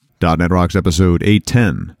.NET Rocks episode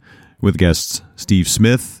 810, with guests Steve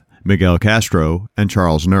Smith, Miguel Castro, and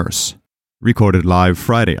Charles Nurse. Recorded live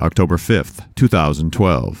Friday, October 5th,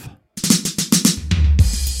 2012.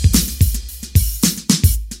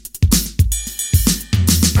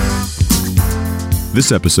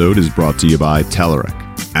 This episode is brought to you by Telerik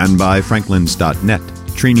and by Franklins.net,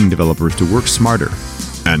 training developers to work smarter.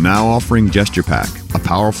 And now offering GesturePak, a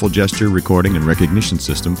powerful gesture recording and recognition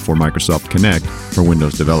system for Microsoft Connect for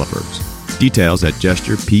Windows developers. Details at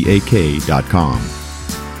gesturepak.com.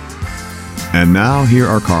 And now, here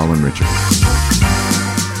are Carl and Richard.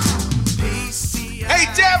 Hey,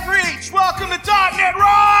 DevReach! Welcome to .NET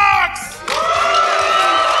Rocks!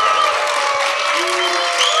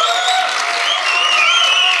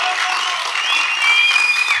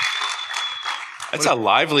 That's a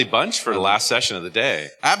lively bunch for the last session of the day.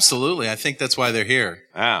 Absolutely. I think that's why they're here.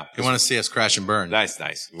 Yeah. They want to see us crash and burn. Nice.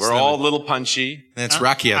 We're all a little punchy. And it's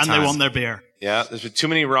Rakia time. And they want their beer. Yeah, there's been too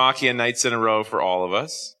many Rakia nights in a row for all of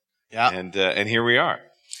us. Yeah. And here we are.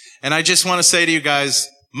 And I just want to say to you guys,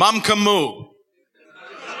 Mam Kamu.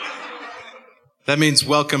 That means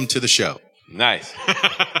welcome to the show. Nice.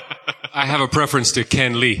 I have a preference to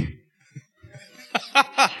Ken Lee.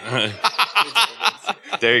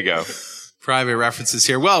 There you go. Private references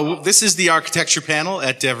here. Well, this is the architecture panel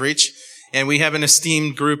at DevReach, and we have an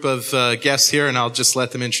esteemed group of guests here, and I'll just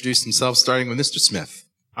let them introduce themselves, starting with Mr. Smith.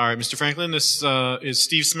 All right, Mr. Franklin, this is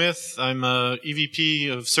Steve Smith. I'm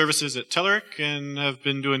EVP of Services at Telerik and have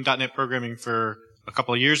been doing .NET programming for a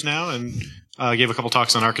couple of years now, and gave a couple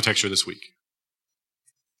talks on architecture this week.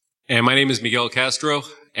 And my name is Miguel Castro.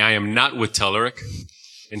 I am not with Telerik.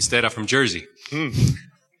 Instead, I'm from Jersey.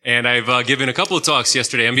 And I've given a couple of talks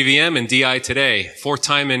yesterday, MVVM and DI today. Fourth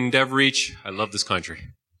time in DevReach. I love this country.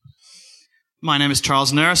 My name is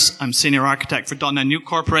Charles Nurse. I'm Senior Architect for .NET Nuke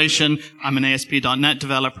Corporation. I'm an ASP.NET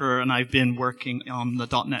developer, and I've been working on the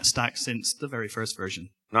 .NET stack since the very first version.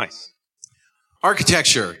 Nice.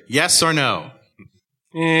 Architecture, yes or no?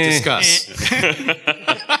 Discuss.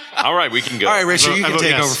 All right, we can go. All right, Richard, you can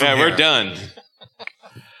take over from here. here. We're done.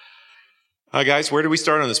 Guys, where do we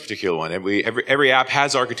start on this particular one? Every app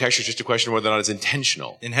has architecture. It's just a question of whether or not it's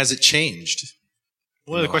intentional. And has it changed?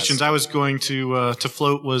 One of the questions I was going to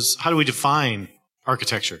float was, how do we define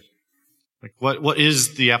architecture? Like, what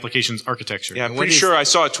is the application's architecture? Yeah, I'm pretty sure I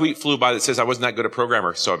saw a tweet flew by that says I wasn't that good a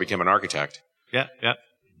programmer, so I became an architect. Yeah.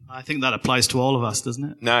 I think that applies to all of us, doesn't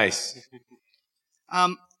it? Nice.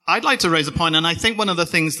 I'd like to raise a point, and I think one of the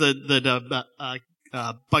things that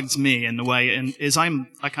bugs me in the way is I'm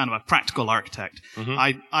a kind of a practical architect. Mm-hmm.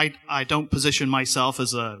 I don't position myself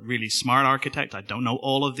as a really smart architect. I don't know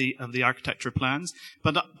all of the architecture plans,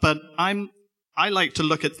 but I like to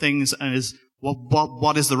look at things as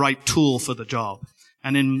what is the right tool for the job.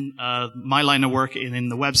 And in my line of work in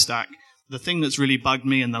the web stack, the thing that's really bugged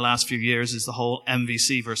me in the last few years is the whole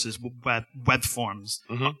MVC versus web forms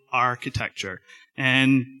architecture.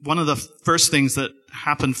 And one of the first things that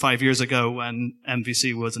happened 5 years ago when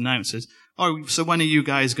MVC was announced is, so when are you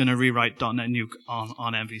guys going to rewrite .NET Nuke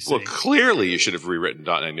on MVC? Well, clearly you should have rewritten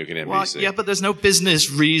 .NET Nuke in MVC. Well, yeah, but there's no business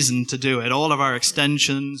reason to do it. All of our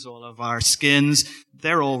extensions, all of our skins,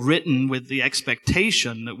 they're all written with the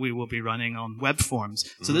expectation that we will be running on web forms.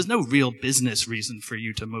 So there's no real business reason for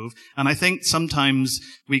you to move. And I think sometimes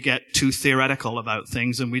we get too theoretical about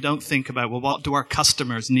things and we don't think about, well, what do our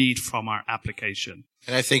customers need from our application?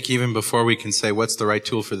 And I think even before we can say what's the right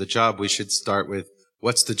tool for the job, we should start with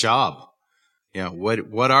what's the job? You know,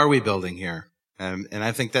 what are we building here? And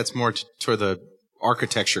I think that's more toward the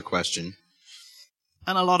architecture question.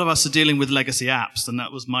 And a lot of us are dealing with legacy apps, and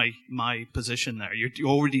that was my position there. You're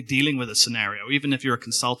already dealing with a scenario. Even if you're a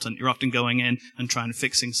consultant, you're often going in and trying to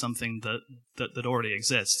fixing something that already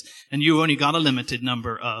exists. And you've only got a limited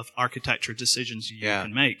number of architecture decisions you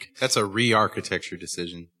can make. That's a re-architecture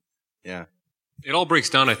decision. Yeah. It all breaks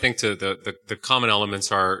down, I think, to the common elements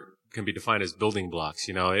can be defined as building blocks.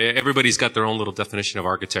 You know, everybody's got their own little definition of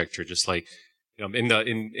architecture. Just like, you know,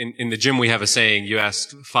 in the gym we have a saying: you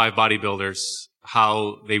ask 5 bodybuilders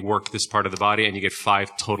how they work this part of the body, and you get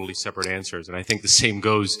 5 totally separate answers. And I think the same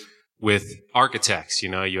goes with architects. You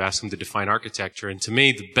know, you ask them to define architecture, and to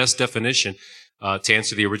me, the best definition to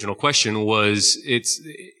answer the original question was it's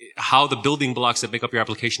how the building blocks that make up your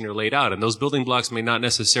application are laid out. And those building blocks may not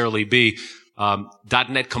necessarily be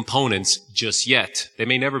 .NET components just yet. They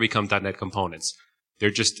may never become .NET components.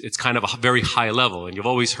 It's kind of a very high level. And you've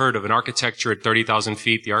always heard of an architecture at 30,000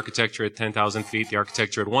 feet, the architecture at 10,000 feet, the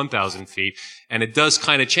architecture at 1,000 feet. And it does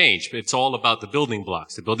kind of change. It's all about the building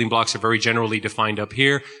blocks. The building blocks are very generally defined up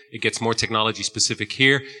here. It gets more technology specific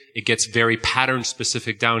here. It gets very pattern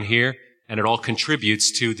specific down here. and it all contributes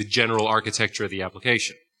to the general architecture of the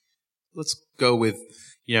application. Let's go with,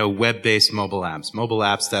 web-based mobile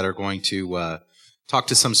apps that are going to talk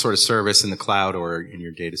to some sort of service in the cloud or in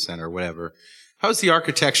your data center or whatever. How has the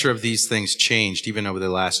architecture of these things changed even over the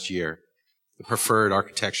last year? The preferred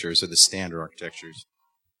architectures or the standard architectures?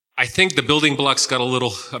 I think the building blocks got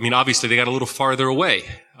obviously they got a little farther away.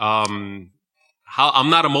 I'm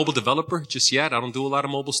not a mobile developer just yet. I don't do a lot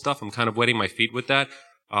of mobile stuff. I'm kind of wetting my feet with that.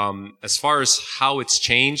 As far as how it's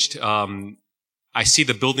changed, I see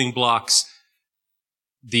the building blocks,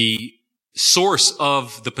 the source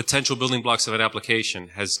of the potential building blocks of an application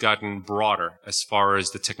has gotten broader as far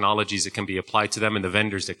as the technologies that can be applied to them and the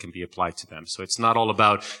vendors that can be applied to them. So it's not all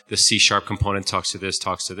about the C# component talks to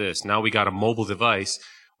this. Now we got a mobile device,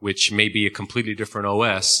 which may be a completely different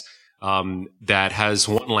OS, that has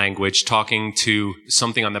one language talking to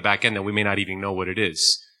something on the back end that we may not even know what it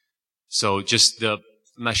is. So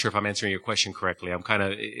I'm not sure if I'm answering your question correctly. I'm kind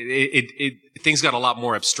of, things got a lot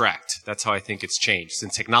more abstract. That's how I think it's changed.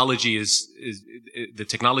 Since technology the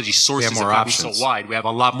technology sources have gotten so wide, we have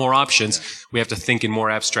a lot more options. Yeah. We have to think in more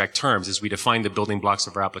abstract terms as we define the building blocks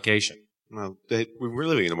of our application. Well, we're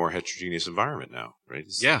living in a more heterogeneous environment now, right?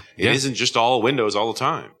 It isn't just all Windows all the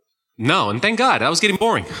time. No, and thank God. That was getting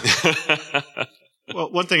boring.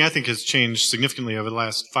 Well, one thing I think has changed significantly over the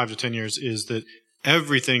last 5 to 10 years is that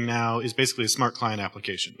everything now is basically a smart client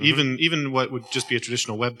application. Mm-hmm. Even what would just be a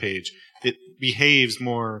traditional web page, it behaves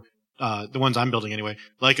more, the ones I'm building anyway,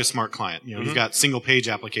 like a smart client. You've got single page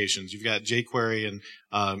applications, you've got jQuery and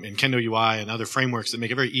Kendo UI and other frameworks that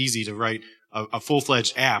make it very easy to write a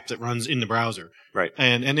full-fledged app that runs in the browser. Right.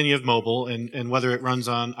 And then you have mobile, and whether it runs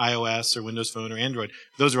on iOS or Windows Phone or Android,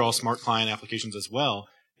 those are all smart client applications as well.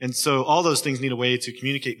 And so all those things need a way to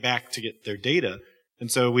communicate back to get their data.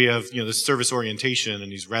 And so we have, this service orientation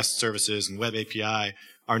and these REST services and web API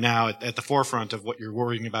are now at the forefront of what you're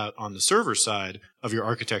worrying about on the server side of your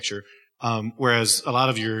architecture. Whereas a lot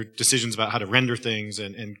of your decisions about how to render things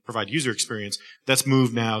and provide user experience, that's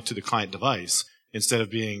moved now to the client device instead of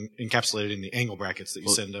being encapsulated in the angle brackets that you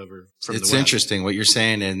send over from the web. It's interesting. What you're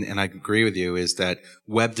saying, and I agree with you, is that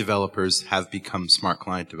web developers have become smart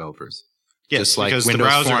client developers. Yes, just like because Windows the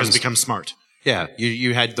browser Forms has become smart. Yeah,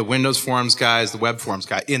 you had the Windows Forms guys, the Web Forms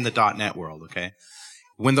guy in the .NET world, okay?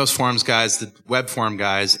 Windows Forms guys, the Web Form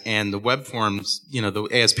guys, and the Web Forms, the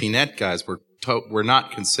ASP.NET guys were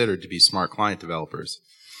not considered to be smart client developers.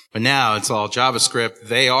 But now it's all JavaScript.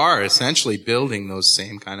 They are essentially building those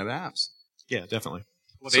same kind of apps. Yeah, definitely.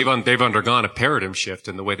 Well, they've undergone a paradigm shift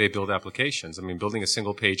in the way they build applications. I mean, building a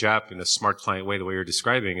single page app in a smart client way, the way you're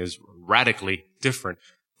describing, is radically different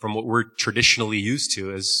from what we're traditionally used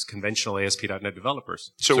to as conventional ASP.NET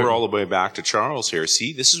developers. So we're all the way back to Charles here.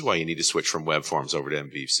 See, this is why you need to switch from web forms over to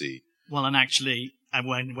MVC. Well, and actually,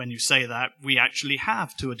 when you say that, we actually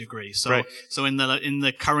have to a degree. So, right. So in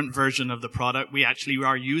the current version of the product, we actually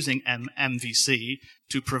are using MVC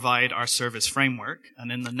to provide our service framework.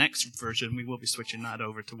 And in the next version, we will be switching that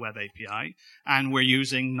over to Web API. And we're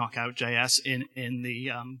using Knockout.js in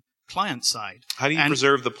the client side. How do you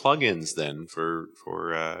preserve the plugins then for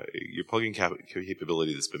your plugin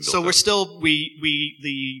capability that's been built? So we're still the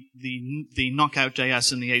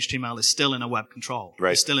Knockout.js and the HTML is still in a web control.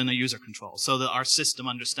 Right. It's still in a user control, so that our system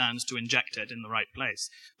understands to inject it in the right place.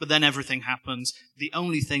 But then everything happens. The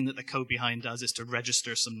only thing that the code behind does is to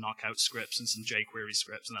register some Knockout scripts and some jQuery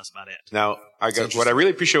scripts, and that's about it. Now, what I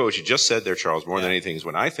really appreciate what you just said there, Charles, more than anything, is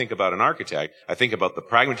when I think about an architect, I think about the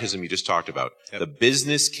pragmatism you just talked about. Yep. The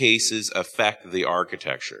business cases affect the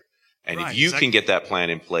architecture. And if you can get that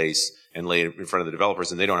plan in place and lay it in front of the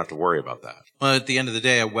developers, and they don't have to worry about that. Well, at the end of the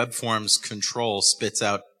day, a web forms control spits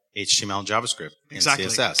out HTML and JavaScript and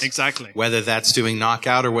CSS. Exactly. Whether that's doing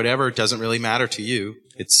knockout or whatever, it doesn't really matter to you.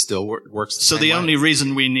 It still works the same way. So the only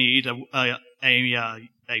reason we need a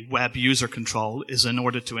web user control is in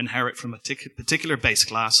order to inherit from a particular base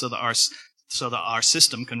class so that our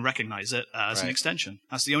system can recognize it as an extension.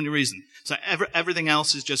 That's the only reason. So everything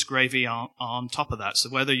else is just gravy on top of that. So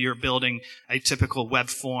whether you're building a typical web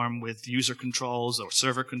form with user controls or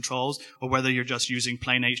server controls, or whether you're just using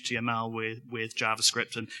plain HTML with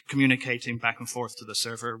JavaScript and communicating back and forth to the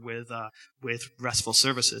server with RESTful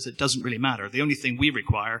services, it doesn't really matter. The only thing we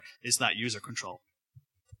require is that user control.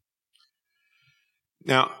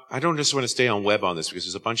 Now, I don't just want to stay on web on this because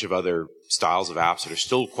there's a bunch of other styles of apps that are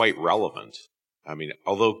still quite relevant. I mean,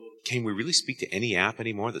 although, can we really speak to any app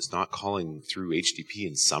anymore that's not calling through HTTP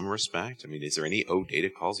in some respect? I mean, is there any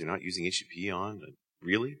OData calls you're not using HTTP on?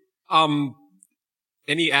 Really?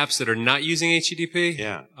 Any apps that are not using HTTP?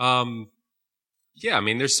 Yeah. Yeah, I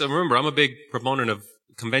mean, remember, I'm a big proponent of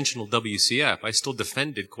conventional WCF, I still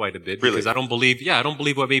defend it quite a bit because I don't believe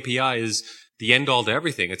Web API is the end all to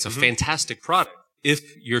everything. It's a fantastic product if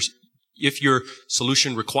your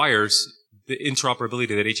solution requires the interoperability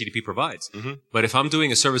that HTTP provides. But if I'm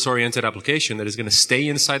doing a service-oriented application that is going to stay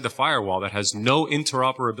inside the firewall that has no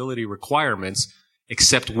interoperability requirements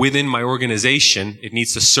except within my organization, it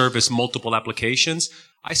needs to service multiple applications,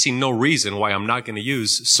 I see no reason why I'm not going to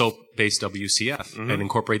use SOAP-based WCF and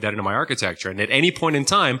incorporate that into my architecture. And at any point in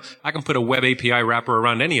time, I can put a web API wrapper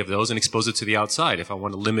around any of those and expose it to the outside if I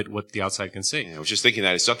want to limit what the outside can see. Yeah, I was just thinking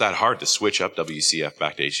that it's not that hard to switch up WCF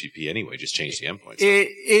back to HTTP anyway. Just change the endpoints.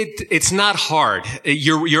 It's not hard.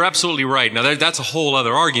 You're absolutely right. Now that's a whole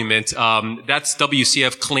other argument. That's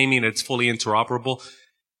WCF claiming it's fully interoperable,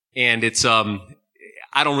 and it's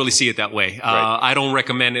I don't really see it that way. I don't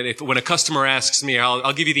recommend it. When a customer asks me,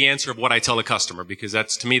 I'll give you the answer of what I tell a customer, because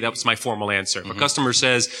to me, that's my formal answer. If a customer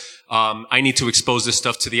says, I need to expose this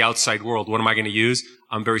stuff to the outside world, what am I going to use?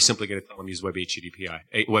 I'm very simply going to tell them use Web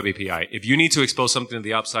API. If you need to expose something to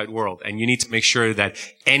the outside world and you need to make sure that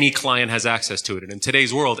any client has access to it, and in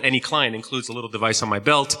today's world, any client includes a little device on my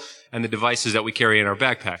belt and the devices that we carry in our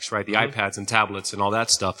backpacks, right? The iPads and tablets and all that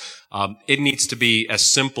stuff. It needs to be as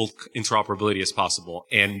simple interoperability as possible.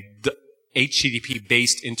 And the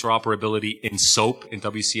HTTP-based interoperability in SOAP, in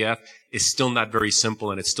WCF, is still not very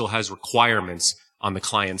simple, and it still has requirements on the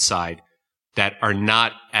client side that are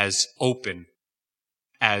not as open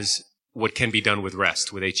as what can be done with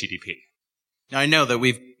REST, with HTTP. Now, I know that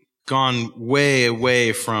we've gone way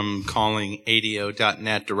away from calling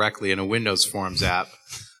ADO.NET directly in a Windows Forms app,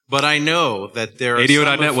 but I know that there are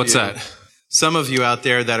ADO.NET, what's that? Some of you out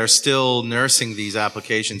there that are still nursing these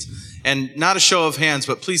applications. And not a show of hands,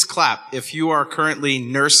 but please clap if you are currently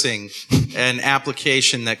nursing an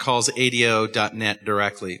application that calls ADO.NET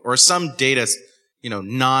directly, or some data,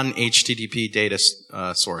 non-HTTP data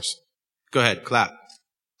source. Go ahead, clap.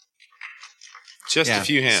 Just a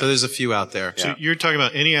few hands. So there's a few out there. So you're talking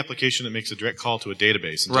about any application that makes a direct call to a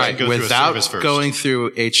database and right, doesn't go without through a service first. Going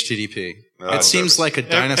through HTTP. It seems like a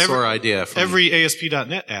dinosaur idea. Every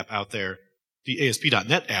ASP.NET app out there, the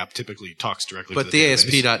ASP.NET app typically talks directly to the database.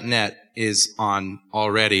 But the ASP.NET is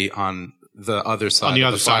already on the other side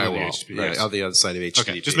of the firewall. Right, on the other side of HTTP.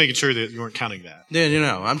 Okay, just making sure that you weren't counting that.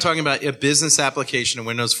 No. I'm talking about a business application, a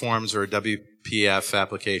Windows Forms, or a WPF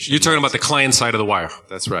application. You're talking about the client side of the wire.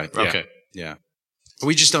 That's right. Okay. Yeah.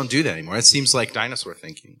 We just don't do that anymore. It seems like dinosaur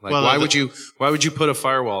thinking. Like, well, why would you put a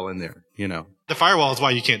firewall in there? The firewall is why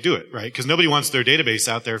you can't do it, right? Because nobody wants their database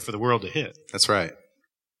out there for the world to hit. That's right.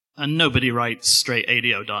 And nobody writes straight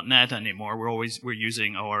ADO.NET anymore. We're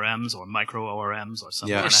using ORMs or micro ORMs or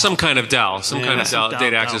something. Or some kind of DAL,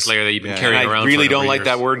 data access layer that you've been carrying around. I really don't like years.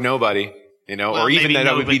 that word nobody, or even that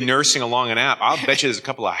I would be nursing along an app. I'll bet you there's a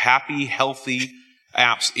couple of happy, healthy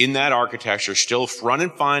apps in that architecture still running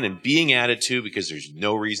fine and being added to because there's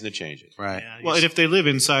no reason to change it. Right. Yeah, well, and if they live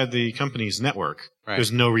inside the company's network, there's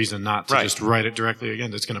no reason not to just write it directly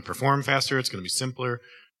again. It's going to perform faster. It's going to be simpler.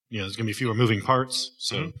 There's going to be fewer moving parts.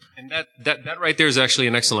 So, and that right there is actually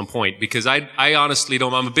an excellent point, because I honestly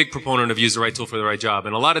don't. I'm a big proponent of use the right tool for the right job,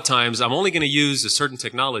 and a lot of times I'm only going to use a certain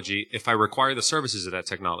technology if I require the services of that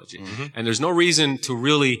technology. And there's no reason to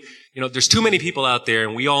really, there's too many people out there,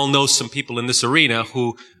 and we all know some people in this arena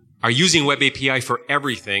who are using Web API for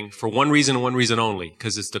everything for one reason and one reason only,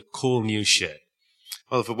 because it's the cool new shit.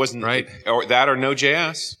 Well, if it wasn't right, or that, or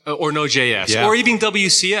Node.js, or Node.js, or even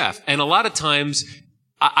WCF, and a lot of times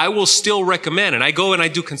I will still recommend, and I go and I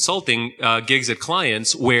do consulting gigs at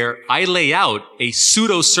clients where I lay out a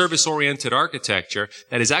pseudo service-oriented architecture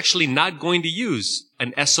that is actually not going to use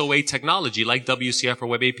an SOA technology like WCF or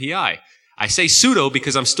Web API. I say pseudo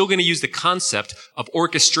because I'm still going to use the concept of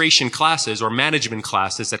orchestration classes or management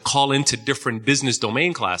classes that call into different business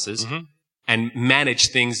domain classes and manage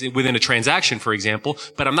things within a transaction, for example,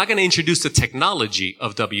 but I'm not going to introduce the technology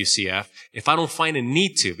of WCF if I don't find a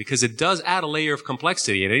need to, because it does add a layer of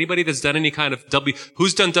complexity. And anybody that's done any kind of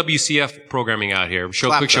who's done WCF programming out here?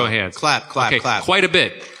 Quick show of hands. Clap. Quite a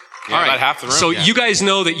bit. Yeah, all right. About half the room. So you guys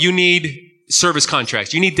know that you need service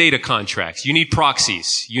contracts, you need data contracts, you need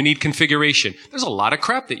proxies, you need configuration. There's a lot of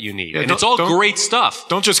crap that you need, and it's all great stuff.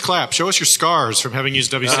 Don't just clap. Show us your scars from having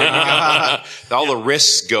used WCF. All the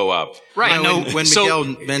risks go up. Right. I know when Miguel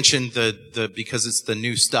mentioned the because it's the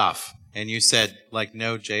new stuff, and you said like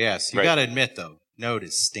Node.js. You got to admit though, Node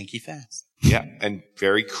is stinky fast. Yeah, and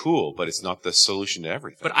very cool, but it's not the solution to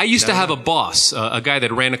everything. But I used to have a boss, a guy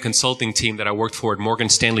that ran a consulting team that I worked for at Morgan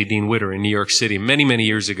Stanley Dean Witter in New York City many, many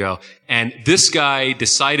years ago. And this guy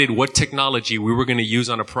decided what technology we were going to use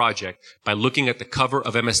on a project by looking at the cover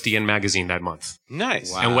of MSDN magazine that month.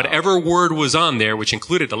 Nice. Wow. And whatever word was on there, which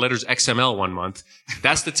included the letters XML one month,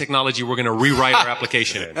 that's the technology we're going to rewrite our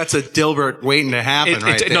application in. That's a Dilbert waiting to happen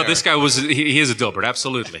there. No, this guy he is a Dilbert,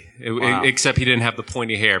 absolutely. Except he didn't have the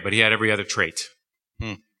pointy hair, but he had every other trait.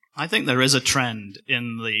 I think there is a trend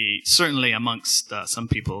certainly amongst some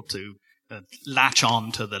people to latch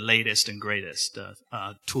on to the latest and greatest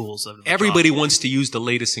tools of the Everybody job. wants to use the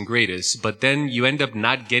latest and greatest, but then you end up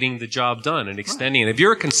not getting the job done and extending. Right. And if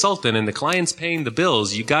you're a consultant and the client's paying the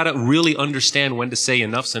bills, you got to really understand when to say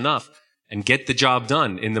enough's enough and get the job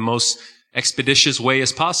done in the most expeditious way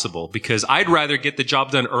as possible, because I'd rather get the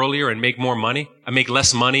job done earlier and make more money. I make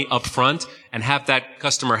less money up front and have that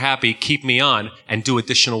customer happy, keep me on, and do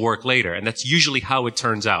additional work later. And that's usually how it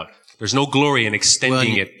turns out. There's no glory in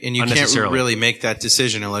extending it and you can't really make that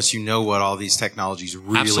decision unless you know what all these technologies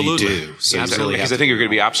really do. So absolutely. Because I think you're going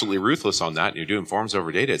to be absolutely ruthless on that, and you're doing forms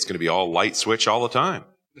over data. It's going to be all light switch all the time.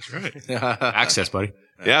 That's right. Access, buddy.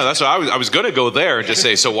 Yeah, that's what I was going to go there and just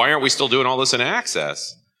say, so why aren't we still doing all this in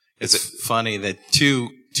Access? It's funny that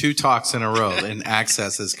two talks in a row and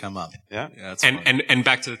Access has come up. Yeah. And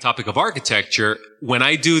back to the topic of architecture, when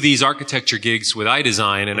I do these architecture gigs with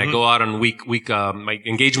iDesign and I go out on my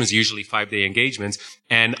engagements are usually 5-day engagements,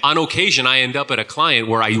 and on occasion I end up at a client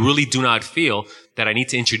where I really do not feel that I need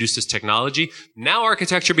to introduce this technology. Now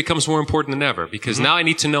architecture becomes more important than ever, because now I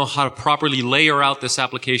need to know how to properly layer out this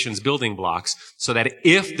application's building blocks so that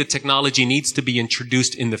if the technology needs to be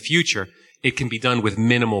introduced in the future, it can be done with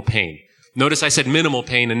minimal pain. Notice I said minimal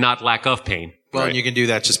pain and not lack of pain. Well, and you can do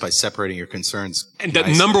that just by separating your concerns. And the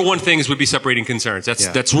number one thing would be separating concerns.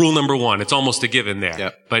 That's rule number one. It's almost a given there.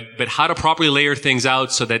 Yep. But how to properly layer things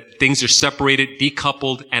out so that things are separated,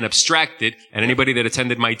 decoupled, and abstracted. And anybody that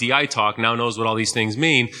attended my DI talk now knows what all these things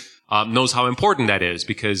mean, knows how important that is,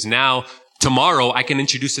 because now tomorrow I can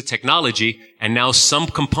introduce a technology, and now some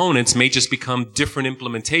components may just become different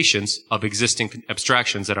implementations of existing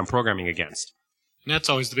abstractions that I'm programming against. And that's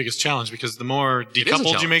always the biggest challenge, because the more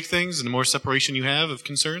decoupled you make things and the more separation you have of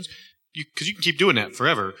concerns, because you can keep doing that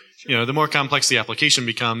forever. Sure. You know, the more complex the application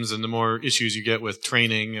becomes and the more issues you get with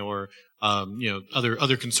training or,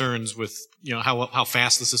 other concerns with, how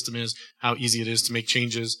fast the system is, how easy it is to make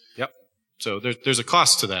changes. Yep. So there's a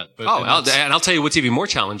cost to that. But I'll tell you what's even more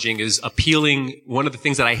challenging is one of the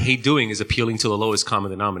things that I hate doing is appealing to the lowest common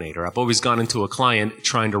denominator. I've always gone into a client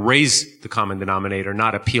trying to raise the common denominator,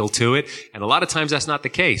 not appeal to it. And a lot of times that's not the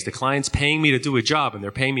case. The client's paying me to do a job, and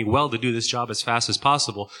they're paying me well to do this job as fast as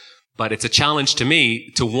possible. But it's a challenge to me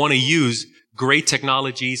to want to use great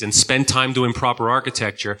technologies and spend time doing proper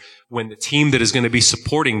architecture when the team that is going to be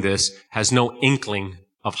supporting this has no inkling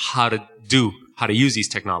of how to use these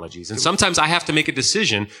technologies. And sometimes I have to make a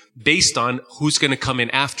decision based on who's going to come in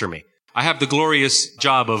after me. I have the glorious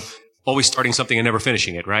job of always starting something and never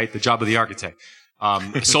finishing it, right? The job of the architect.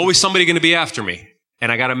 It's always somebody going to be after me.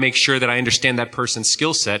 And I got to make sure that I understand that person's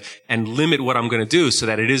skill set and limit what I'm going to do so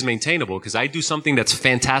that it is maintainable. Because I do something that's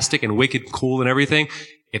fantastic and wicked cool and everything.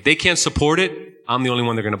 If they can't support it, I'm the only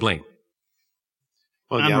one they're going to blame.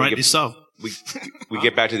 Well, and rightly so. We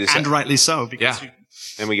get back to this. And rightly so. Because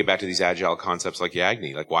and we get back to these agile concepts like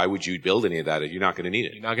Yagni. Like, why would you build any of that if you're not going to need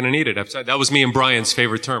it? You're not going to need it. That was me and Brian's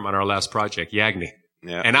favorite term on our last project, Yagni.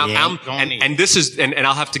 Yeah. And I'll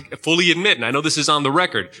have to fully admit, and I know this is on the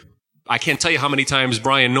record, I can't tell you how many times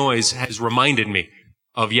Brian Noyes has reminded me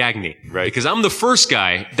of Yagni. Right. Because I'm the first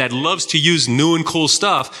guy that loves to use new and cool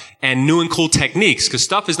stuff and new and cool techniques. Because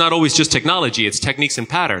stuff is not always just technology, it's techniques and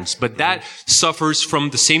patterns. But that suffers from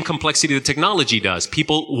the same complexity that technology does.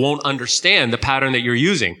 People won't understand the pattern that you're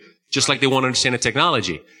using, just like they won't understand the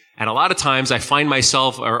technology. And a lot of times I find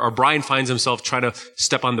myself, or Brian finds himself trying to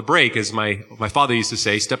step on the brake, as my father used to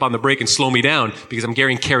say, step on the brake and slow me down, because I'm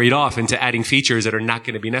getting carried off into adding features that are not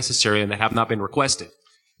going to be necessary and that have not been requested.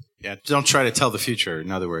 Yeah, don't try to tell the future,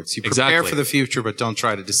 in other words. You prepare for the future, but don't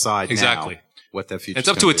try to decide now what that future is. It's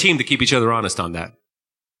up to a team to keep each other honest on that.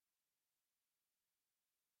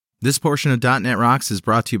 This portion of .NET Rocks is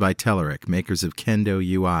brought to you by Telerik, makers of Kendo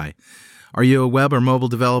UI. Are you a web or mobile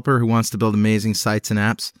developer who wants to build amazing sites and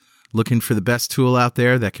apps? Looking for the best tool out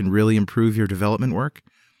there that can really improve your development work?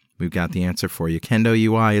 We've got the answer for you. Kendo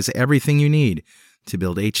UI is everything you need to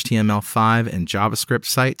build HTML5 and JavaScript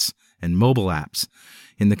sites and mobile apps.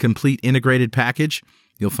 In the complete integrated package,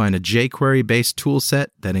 you'll find a jQuery-based toolset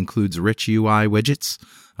that includes rich UI widgets,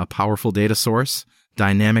 a powerful data source,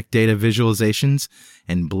 dynamic data visualizations,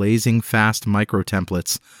 and blazing fast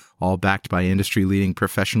micro-templates, all backed by industry-leading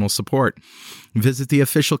professional support. Visit the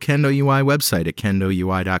official Kendo UI website at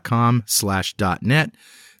kendoui.com/.net,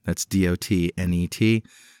 that's DOTNET,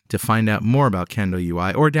 to find out more about Kendo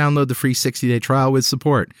UI or download the free 60-day trial with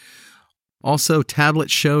support. Also, Tablet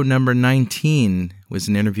Show number 19 was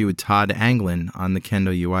an interview with Todd Anglin on the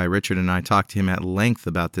Kendo UI. Richard and I talked to him at length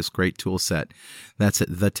about this great tool set. That's at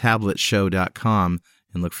thetabletshow.com,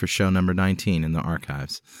 and look for show number 19 in the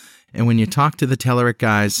archives. And when you talk to the Telerik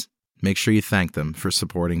guys, make sure you thank them for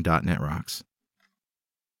supporting .NET Rocks.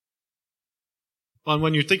 Well,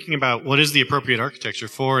 when you're thinking about what is the appropriate architecture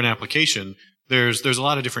for an application, there's a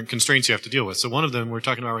lot of different constraints you have to deal with. So one of them we're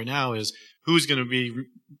talking about right now is who's going to be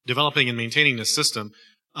developing and maintaining this system.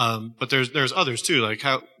 But there's others too, like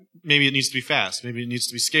how maybe it needs to be fast, maybe it needs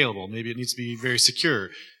to be scalable, maybe it needs to be very secure,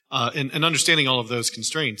 and understanding all of those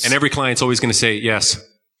constraints. And every client's always going to say yes.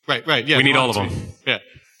 Right, yeah. We need all of them. Yeah.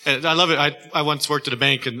 And I love it. I once worked at a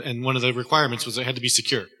bank, and one of the requirements was it had to be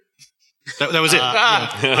secure. That was it.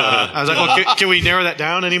 I was like, well, can we narrow that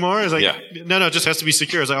down anymore? I was like, no, it just has to be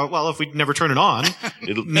secure. I was like, well, if we never turn it on,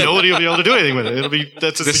 nobody will be able to do anything with it.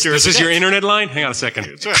 That's a secure. This is your internet line? Hang on a second.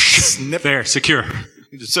 That's right. Snip. There, secure.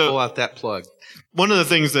 Just pull out that plug. One of the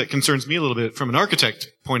things that concerns me a little bit from an architect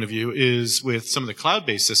point of view is with some of the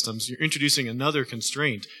cloud-based systems, you're introducing another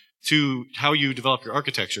constraint to how you develop your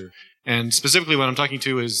architecture. And specifically what I'm talking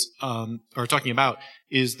about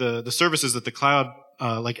is the services that the cloud,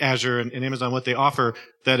 like Azure and Amazon, what they offer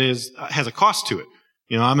that has a cost to it.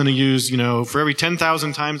 You know, I'm going to use, for every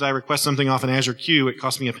 10,000 times I request something off an Azure queue, it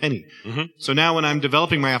costs me a penny. Mm-hmm. So now when I'm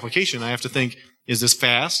developing my application, I have to think, is this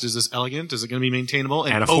fast? Is this elegant? Is it going to be maintainable?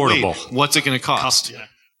 And affordable. Wait, what's it going to cost? Yeah.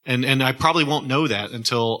 And I probably won't know that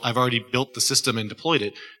until I've already built the system and deployed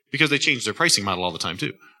it, because they change their pricing model all the time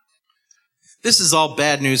too. This is all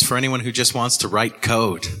bad news for anyone who just wants to write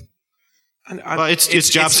code. Well, it's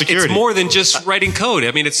job security. It's more than just writing code.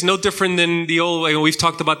 I mean, it's no different than the old, we've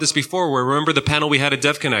talked about this before, where remember the panel we had at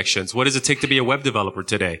Dev Connections. What does it take to be a web developer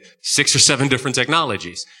today? 6 or 7 different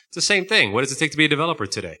technologies. It's the same thing. What does it take to be a developer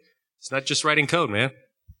today? It's not just writing code, man.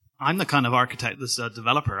 I'm the kind of architect that's a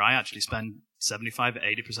developer. I actually spend 75 to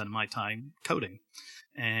 80% of my time coding.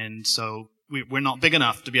 And so we're not big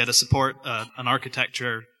enough to be able to support an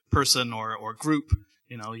architecture person or group,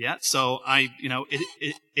 yet. So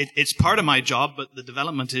it's part of my job, but the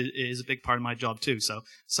development is a big part of my job too. So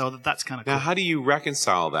that's kind of cool. Now, how do you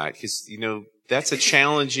reconcile that? Because, that's a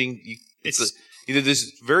challenging,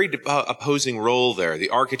 there's very opposing role there. The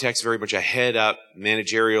architect's very much a head up,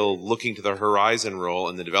 managerial, looking to the horizon role,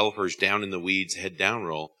 and the developer's down in the weeds, head down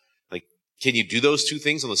role. Like, can you do those two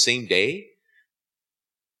things on the same day?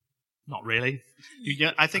 Not really.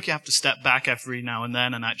 I think you have to step back every now and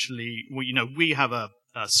then and actually, we have a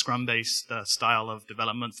Scrum-based style of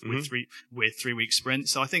development with 3-week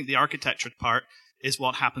sprints. So I think the architecture part is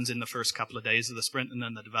what happens in the first couple of days of the sprint, and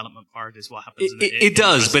then the development part is what happens. It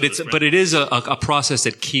does, but it is a process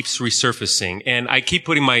that keeps resurfacing. And I keep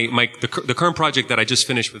putting the current project that I just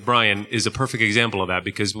finished with Brian is a perfect example of that,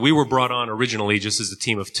 because we were brought on originally just as a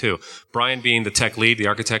team of 2. Brian being the tech lead, the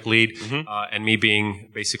architect lead, and me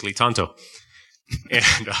being basically Tonto.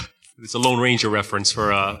 And it's a Lone Ranger reference for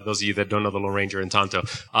those of you that don't know the Lone Ranger and Tonto.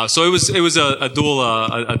 So it was a dual,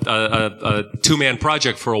 a 2-man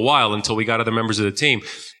project for a while until we got other members of the team.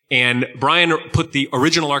 And Brian put the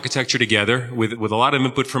original architecture together with a lot of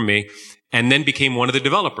input from me, and then became one of the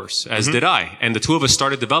developers, as did I. And the 2 of us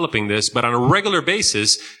started developing this, but on a regular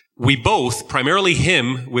basis, we both, primarily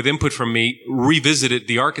him with input from me, revisited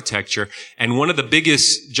the architecture. And one of the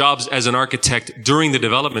biggest jobs as an architect during the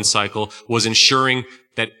development cycle was ensuring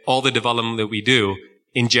that all the development that we do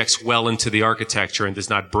injects well into the architecture and does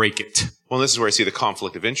not break it. Well, this is where I see the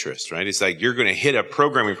conflict of interest, right? It's like you're going to hit a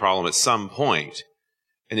programming problem at some point,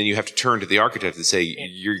 and then you have to turn to the architect and say,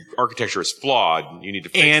 your architecture is flawed, you need to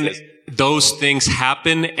fix this. And those things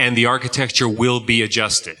happen, and the architecture will be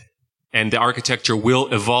adjusted. And the architecture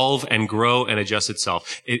will evolve and grow and adjust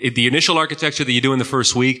itself. The initial architecture that you do in the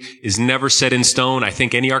first week is never set in stone. I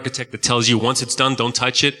think any architect that tells you once it's done, don't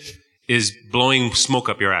touch it, is blowing smoke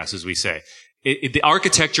up your ass, as we say. The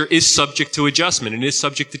architecture is subject to adjustment and is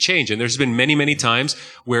subject to change. And there's been many, many times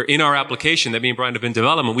where in our application that me and Brian have been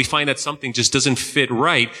development, we find that something just doesn't fit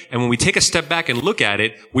right. And when we take a step back and look at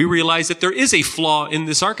it, we realize that there is a flaw in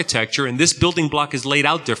this architecture, and this building block is laid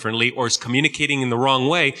out differently or is communicating in the wrong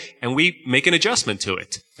way, and we make an adjustment to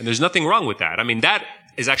it. And there's nothing wrong with that. I mean, that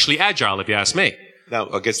is actually agile, if you ask me.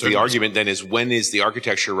 Now, I guess the argument then is, when is the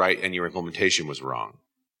architecture right and your implementation was wrong?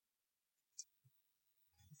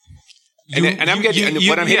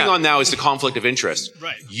 what I'm hitting on now is the conflict of interest.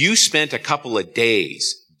 Right. You spent a couple of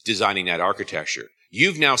days designing that architecture.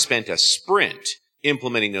 You've now spent a sprint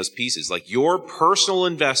implementing those pieces. Like your personal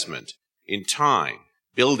investment in time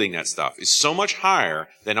building that stuff is so much higher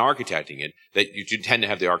than architecting it that you tend to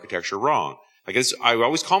have the architecture wrong. I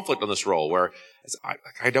always conflict on this role where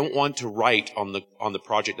I don't want to write on the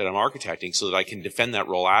project that I'm architecting so that I can defend that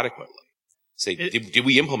role adequately. Say, did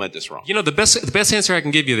we implement this wrong? The best answer I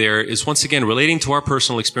can give you there is, once again, relating to our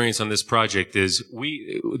personal experience on this project, is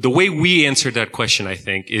the way we answered that question, I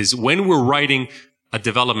think, is when we're writing a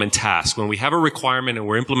development task, when we have a requirement and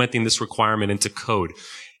we're implementing this requirement into code,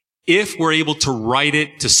 if we're able to write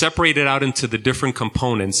it, to separate it out into the different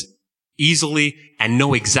components easily and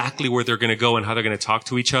know exactly where they're going to go and how they're going to talk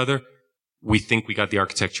to each other, we think we got the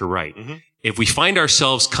architecture right. Mm-hmm. If we find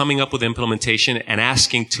ourselves coming up with implementation and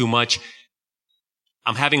asking too much,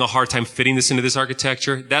 I'm having a hard time fitting this into this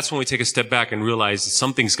architecture, that's when we take a step back and realize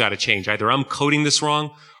something's got to change. Either I'm coding this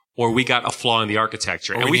wrong or we got a flaw in the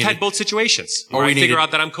architecture. And we've had both situations. Or I figure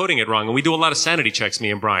out that I'm coding it wrong. And we do a lot of sanity checks,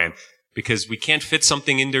 me and Brian, because we can't fit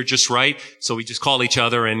something in there just right. So we just call each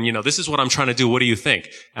other and, this is what I'm trying to do. What do you think?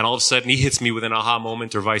 And all of a sudden he hits me with an aha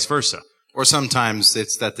moment or vice versa. Or sometimes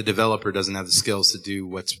it's that the developer doesn't have the skills to do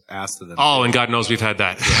what's asked of them. Oh, and God knows we've had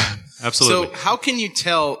that. Yeah. Absolutely. So how can you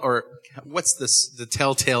tell, or what's the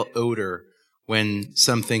telltale odor when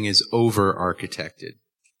something is over-architected?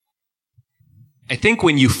 I think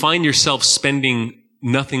when you find yourself spending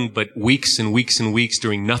nothing but weeks and weeks and weeks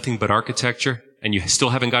doing nothing but architecture and you still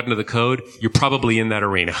haven't gotten to the code, you're probably in that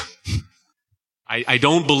arena. I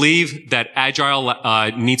don't believe that agile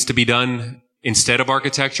needs to be done instead of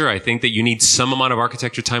architecture. I think that you need some amount of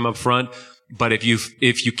architecture time up front. But if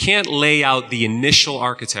you can't lay out the initial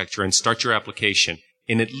architecture and start your application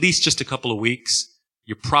in at least just a couple of weeks,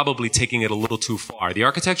 you're probably taking it a little too far. The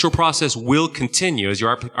architectural process will continue as your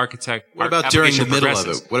architect. What about during the middle of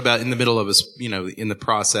it? What about in the middle of us, in the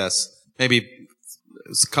process, maybe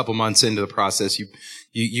a couple months into the process,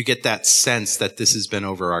 you get that sense that this has been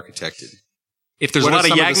over-architected? If there's a lot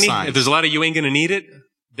of Yagni, if there's a lot of you ain't going to need it,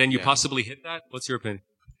 then you possibly hit that. What's your opinion?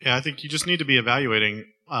 Yeah, I think you just need to be evaluating.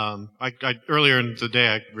 Earlier in the day,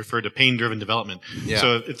 I referred to pain-driven development. Yeah.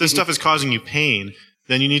 So if this stuff is causing you pain,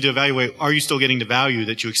 then you need to evaluate, are you still getting the value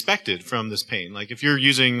that you expected from this pain? Like if you're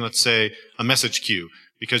using, let's say, a message queue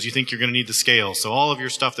because you think you're going to need the scale. So all of your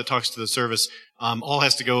stuff that talks to the service all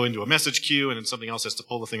has to go into a message queue, and then something else has to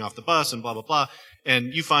pull the thing off the bus and blah, blah, blah.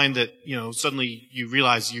 And you find that, suddenly you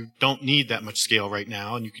realize you don't need that much scale right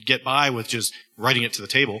now, and you could get by with just writing it to the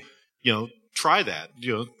table. Try that.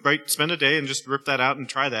 Spend a day and just rip that out and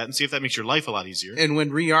try that and see if that makes your life a lot easier. And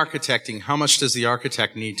when re-architecting, how much does the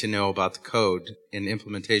architect need to know about the code and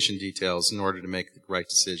implementation details in order to make the right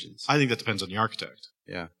decisions? I think that depends on the architect.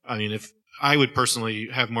 Yeah. I mean, if I would personally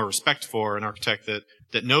have more respect for an architect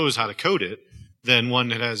that knows how to code it than one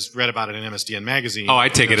that has read about it in MSDN magazine. Oh,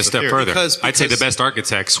 I'd take it a step further. I'd say the best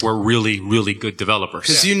architects were really, really good developers.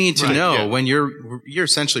 Because you need to know when you're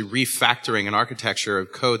essentially refactoring an architecture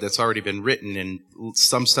of code that's already been written, and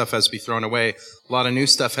some stuff has to be thrown away, a lot of new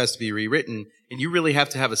stuff has to be rewritten, and you really have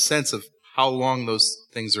to have a sense of how long those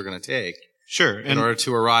things are going to take. Sure. In order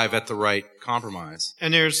to arrive at the right compromise.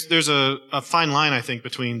 And there's a fine line, I think,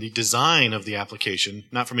 between the design of the application,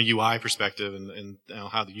 not from a UI perspective and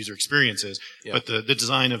how the user experience is, but the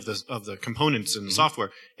design of the components and the software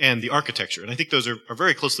and the architecture. And I think those are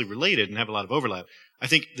very closely related and have a lot of overlap. I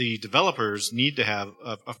think the developers need to have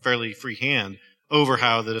a fairly free hand over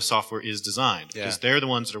how the software is designed, because they're the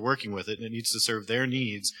ones that are working with it, and it needs to serve their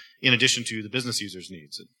needs in addition to the business users'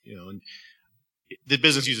 needs. And the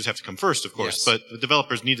business users have to come first, of course, but the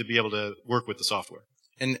developers need to be able to work with the software.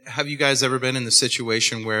 And have you guys ever been in the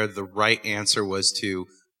situation where the right answer was to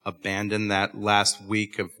abandon that last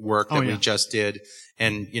week of work that we just did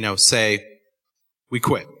and, say, we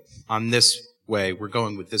quit on this way, we're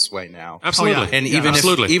going with this way now? Absolutely. And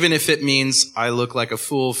even if it means I look like a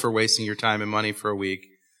fool for wasting your time and money for a week,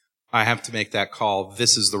 I have to make that call.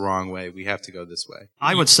 This is the wrong way. We have to go this way.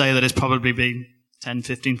 I would say that it's probably been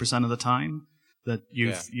 10-15% of the time that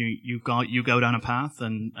you go down a path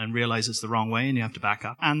and realize it's the wrong way and you have to back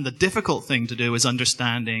up. And the difficult thing to do is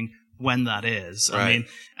understanding when that is. Right.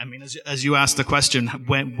 I mean, as you asked the question,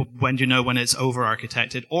 when do you know when it's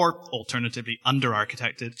over-architected or alternatively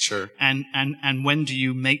under-architected? Sure. And when do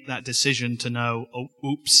you make that decision to know, oh,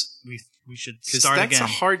 oops, we should start again? Because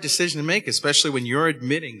that's a hard decision to make, especially when you're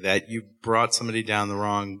admitting that you brought somebody down the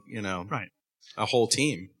wrong, Right. a whole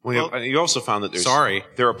team. Well, you also found that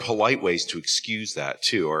there are polite ways to excuse that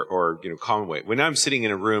too, or common way. When I'm sitting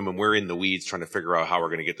in a room and we're in the weeds trying to figure out how we're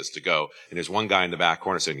going to get this to go, and there's one guy in the back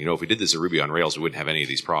corner saying, if we did this in Ruby on Rails, we wouldn't have any of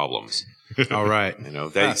these problems. All right.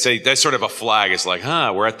 They say that's sort of a flag. It's like,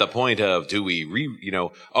 we're at the point of, do we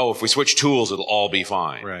if we switch tools, it'll all be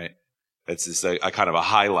fine. Right. That's just a kind of a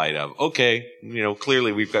highlight of, okay,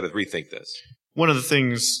 clearly we've got to rethink this. One of the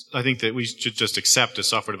things I think that we should just accept as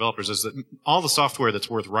software developers is that all the software that's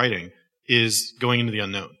worth writing is going into the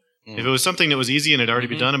unknown. If it was something that was easy and had already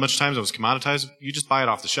been done a bunch of times, it was commoditized, you just buy it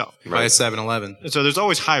off the shelf. You buy a 7-Eleven. And so there's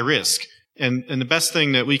always high risk. And the best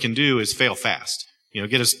thing that we can do is fail fast.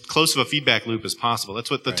 Get as close of a feedback loop as possible. That's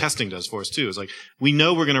what the testing does for us too. Is like, we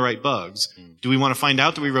know we're going to write bugs. Do we want to find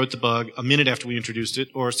out that we wrote the bug a minute after we introduced it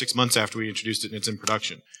or 6 months after we introduced it and it's in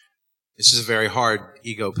production? It's just a very hard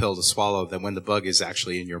ego pill to swallow that when the bug is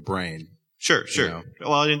actually in your brain. Sure.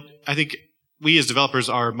 Well, I think we as developers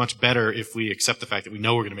are much better if we accept the fact that we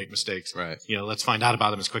know we're going to make mistakes. Right. Let's find out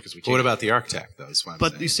about them as quick as we can. But what about the architect, though?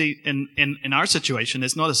 But you see, in our situation,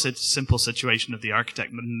 it's not a simple situation of the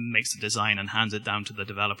architect makes the design and hands it down to the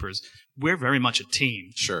developers. We're very much a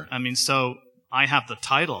team. Sure. So I have the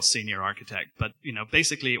title senior architect, but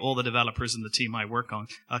basically all the developers in the team I work on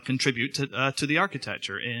contribute to the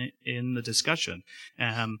architecture in the discussion.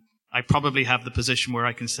 I probably have the position where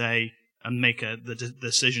I can say and make the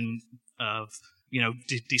decision of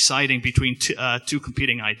deciding between two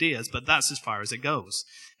competing ideas, but that's as far as it goes.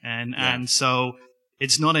 And so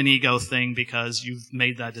it's not an ego thing because you've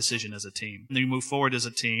made that decision as a team. And you move forward as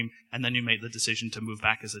a team, and then you make the decision to move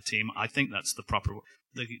back as a team. I think that's the proper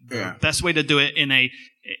the best way to do it in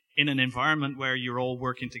an environment where you're all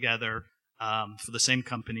working together for the same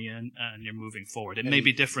company and you're moving forward. It may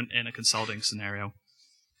be different in a consulting scenario.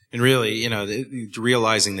 And really,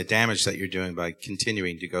 realizing the damage that you're doing by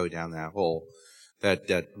continuing to go down that hole,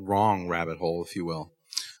 that wrong rabbit hole, if you will.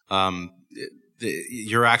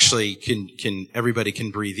 You're actually everybody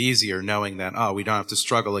can breathe easier knowing that, we don't have to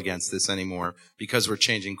struggle against this anymore because we're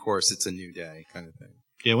changing course. It's a new day kind of thing.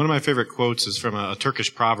 Yeah, one of my favorite quotes is from a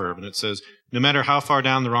Turkish proverb, and it says, "No matter how far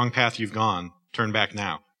down the wrong path you've gone, turn back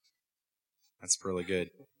now." That's really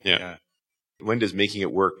good. Yeah. When does making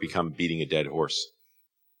it work become beating a dead horse?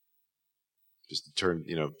 Just to turn,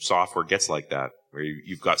 software gets like that, where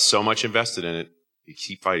you've got so much invested in it, you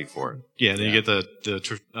keep fighting for it. Yeah, then you get the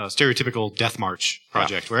stereotypical death march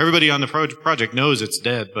project, where everybody on the project knows it's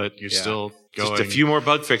dead, but you're still going. Just a few more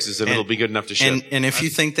bug fixes and it'll be good enough to ship. And if you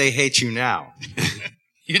think they hate you now,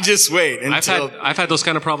 you just wait until... I've had those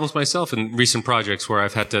kind of problems myself in recent projects where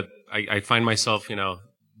I've had to, I find myself,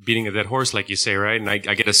 beating a dead horse, like you say, right? And I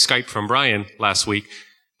get a Skype from Brian last week,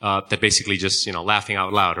 that basically just, laughing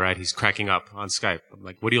out loud, right? He's cracking up on Skype. I'm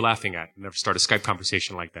like, what are you laughing at? Never start a Skype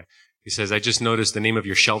conversation like that. He says, I just noticed the name of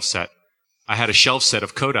your shelf set. I had a shelf set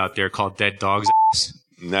of code out there called Dead Dog's Ass.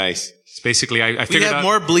 Nice. It's basically, I figured out. We have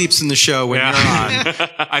more bleeps in the show when you're on.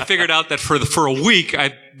 I figured out that for a week,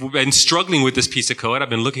 I've been struggling with this piece of code. I've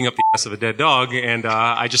been looking up the ass of a dead dog, and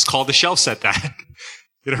I just called the shelf set that.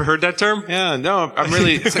 You ever heard that term? Yeah, no, I'm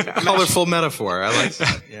really... It's a colorful metaphor. I like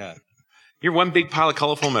that. Yeah. You're one big pile of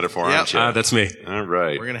colorful metaphor, aren't you? That's me. All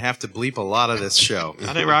right. We're going to have to bleep a lot of this show.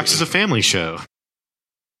 .NET Rocks is a family show.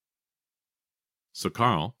 So,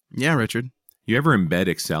 Carl. Yeah, Richard. You ever embed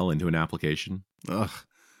Excel into an application? Ugh.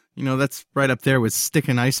 That's right up there with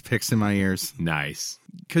sticking ice picks in my ears. Nice.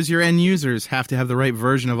 Because your end users have to have the right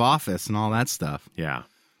version of Office and all that stuff. Yeah.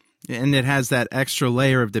 And it has that extra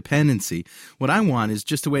layer of dependency. What I want is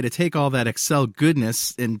just a way to take all that Excel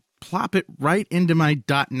goodness and plop it right into my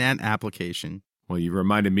 .NET application. Well, you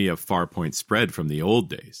reminded me of Farpoint Spread from the old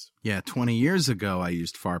days. Yeah, 20 years ago I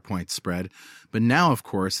used Farpoint Spread, but now, of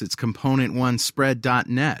course, it's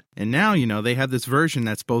Component1Spread.net. And now, they have this version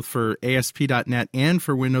that's both for ASP.NET and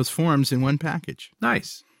for Windows Forms in one package.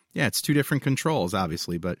 Nice. Yeah, it's two different controls,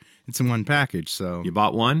 obviously, but it's in one package, so... You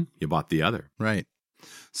bought one, you bought the other. Right.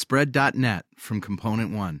 Spread.net from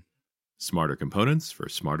Component One. Smarter components for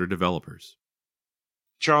smarter developers.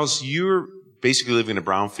 Charles, you're basically living in a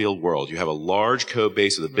brownfield world. You have a large code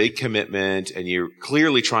base with a big commitment, and you're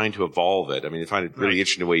clearly trying to evolve it. I mean, I find it really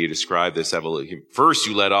interesting the way you describe this evolution. First,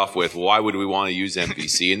 you led off with, why would we want to use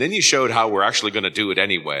MVC? And then you showed how we're actually going to do it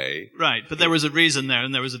anyway. Right, but there was a reason there,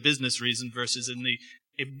 and there was a business reason versus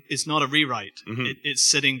it's not a rewrite. Mm-hmm. It's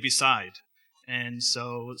sitting beside. And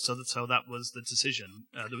so that was the decision.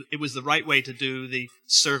 It was the right way to do the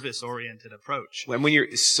service-oriented approach.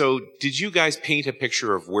 So did you guys paint a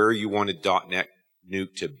picture of where you wanted .NET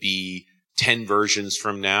Nuke to be 10 versions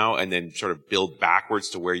from now and then sort of build backwards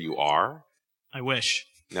to where you are? I wish.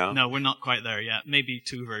 No, we're not quite there yet. Maybe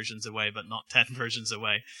 2 versions away, but not 10 versions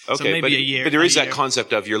away. Okay, so maybe a year. But there is that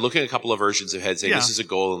concept of you're looking at a couple of versions ahead, saying this is a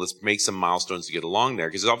goal, and let's make some milestones to get along there.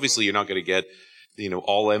 Because obviously you're not going to get,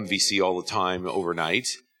 all MVC all the time overnight.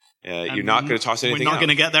 You're not going to toss anything out. We're not going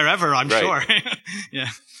to get there ever, I'm Right. sure. Yeah.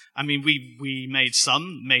 I mean, we made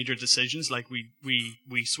some major decisions, like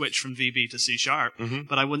we switched from VB to C#,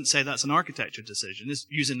 but I wouldn't say that's an architecture decision. It's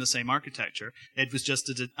using the same architecture. It was just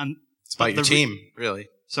it's about your team, really.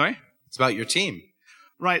 Sorry? It's about your team.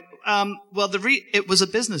 Right. Well, it was a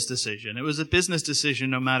business decision. It was a business decision,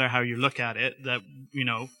 no matter how you look at it, that,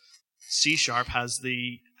 C#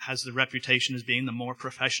 has the reputation as being the more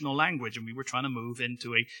professional language, and we were trying to move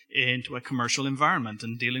into a commercial environment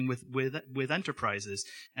and dealing with enterprises.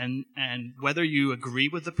 And whether you agree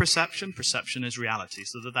with the perception is reality,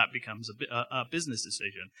 so that becomes a business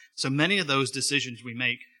decision. So many of those decisions we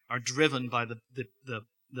make are driven by the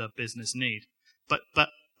business need.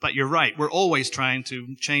 But you're right. We're always trying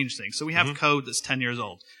to change things. So we have code that's 10 years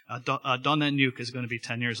old. .NET Nuke is going to be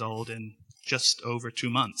 10 years old in just over 2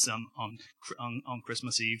 months on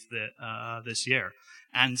Christmas Eve this year.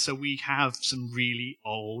 And so we have some really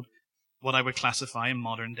old, what I would classify in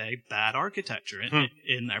modern day, bad architecture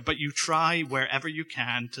in there. But you try wherever you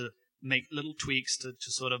can to make little tweaks to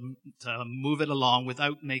sort of to move it along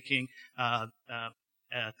without making a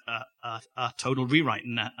total rewrite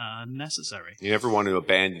necessary. You never want to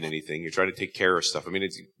abandon anything. You're trying to take care of stuff. I mean,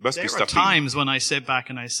 it must be stuff. There are times when I sit back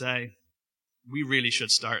and I say, we really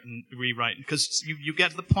should start and rewrite, because you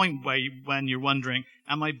get to the point when you're wondering,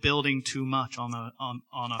 am I building too much on an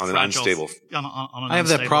unstable? I have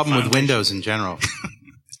that problem with Windows in general.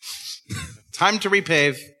 Time to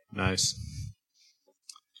repave. Nice.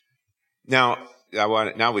 Now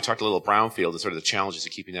we talked a little brownfield and sort of the challenges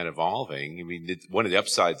of keeping that evolving. I mean, one of the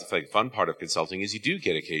upsides, the fun part of consulting is you do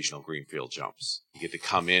get occasional greenfield jumps. You get to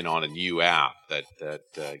come in on a new app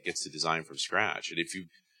that gets to design from scratch. And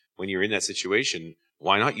when you're in that situation,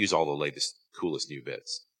 why not use all the latest, coolest new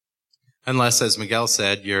bits? Unless, as Miguel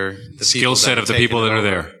said, you're the skill set of the people that are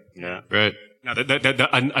there. Yeah. Right. Now,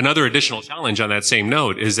 another additional challenge on that same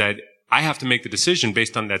note is that I have to make the decision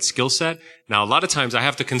based on that skill set. Now, a lot of times I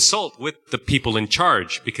have to consult with the people in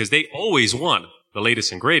charge because they always want the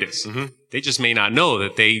latest and greatest. Mm-hmm. They just may not know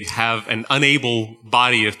that they have an unable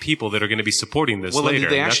body of people that are going to be supporting this later. Well, do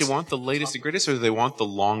they actually want the latest and greatest, or do they want the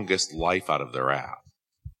longest life out of their app?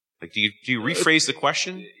 Like, do you rephrase the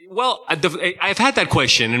question? Well, I've had that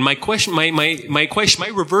question, and my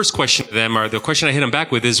reverse question to them, or the question I hit them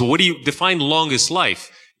back with, is, what do you define longest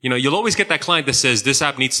life? You'll always get that client that says this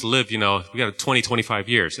app needs to live, we got 20, 25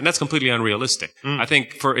 years, and that's completely unrealistic. I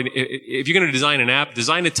think if you're going to design an app,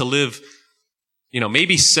 design it to live,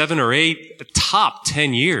 maybe 7 or 8, top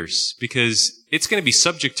 10 years, because it's going to be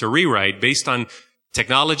subject to rewrite based on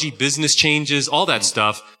technology, business changes, all that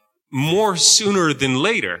stuff. More sooner than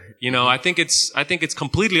later. I think it's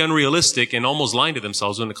completely unrealistic and almost lying to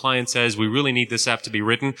themselves when the client says, we really need this app to be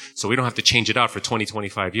written so we don't have to change it out for 20,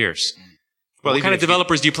 25 years. Well, what kind of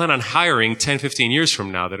developers do you plan on hiring 10, 15 years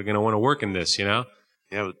from now that are going to want to work in this, 10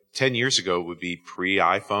 years ago would be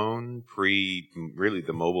pre-iPhone, really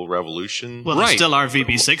the mobile revolution. Well, there still are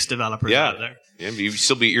VB6 developers out there. Yeah,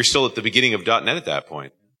 you're still at the beginning of .NET at that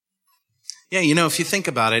point. Yeah, if you think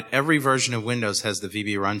about it, every version of Windows has the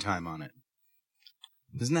VB runtime on it.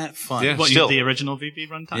 Isn't that fun? Yeah, the original VB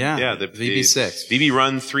runtime? Yeah, the VB6. VB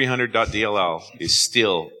Run 300.dll is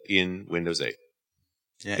still in Windows 8.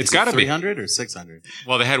 Yeah, it's got to be 300 or 600.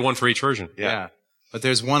 Well, they had one for each version. Yeah. But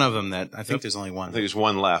there's one of them that I think there's only one. I think there's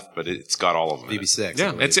one left, but it's got all of them. VB6.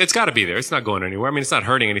 Yeah, it's got to be there. It's not going anywhere. I mean, it's not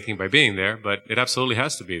hurting anything by being there, but it absolutely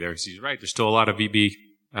has to be there. He's right. There's still a lot of VB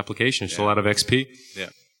applications, still a lot of XP. Yeah.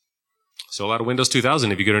 So a lot of Windows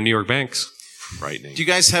 2000 if you go to New York banks. Frightening. Do you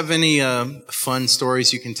guys have any fun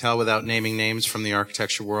stories you can tell without naming names from the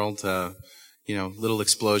architecture world? Little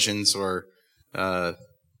explosions or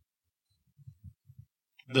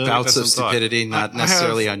bouts of stupidity, not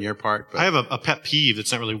necessarily on your part. But I have a pet peeve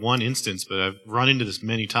that's not really one instance, but I've run into this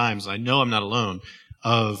many times. I know I'm not alone.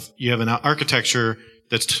 You have an architecture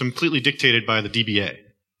that's completely dictated by the DBA.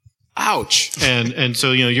 Ouch. And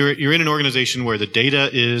so, you're in an organization where the data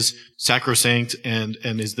is sacrosanct and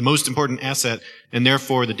is the most important asset, and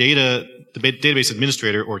therefore the database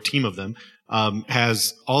administrator or team of them,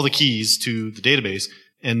 has all the keys to the database,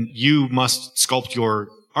 and you must sculpt your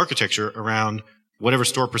architecture around whatever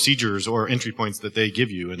store procedures or entry points that they give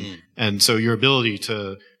you. And so your ability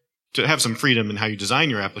to have some freedom in how you design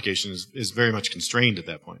your application is very much constrained at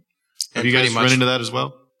that point. Have you guys run into that as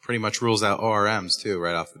well? Pretty much rules out ORMs too,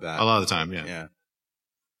 right off the bat. A lot of the time, yeah. Yeah.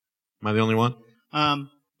 Am I the only one? Well,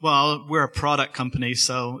 Well, we're a product company,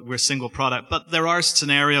 so we're single product. But there are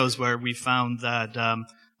scenarios where we found that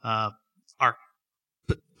our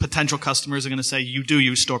potential customers are going to say, you do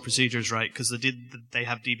use stored procedures, right? Because they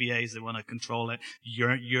have DBAs, they want to control it.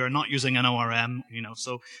 You're not using an ORM,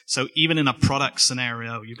 So even in a product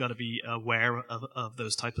scenario, you've got to be aware of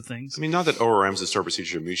those type of things. I mean, not that ORMs and stored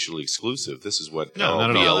procedures are mutually exclusive. This is what No, not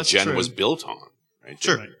at all. LBL Gen was built on, right?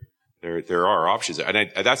 Sure. Right. There are options. And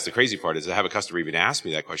that's the crazy part, is to have a customer even ask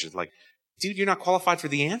me that question. It's like, dude, you're not qualified for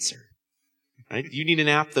the answer, right? You need an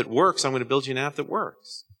app that works. I'm going to build you an app that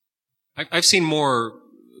works. I've seen more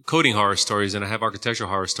coding horror stories than I have architectural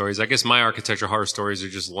horror stories. I guess my architectural horror stories are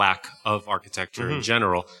just lack of architecture in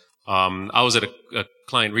general. I was at a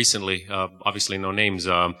client recently, obviously no names,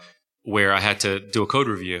 where I had to do a code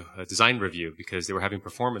review, a design review, because they were having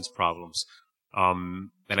performance problems.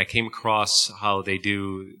 And I came across how they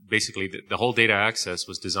do, basically the whole data access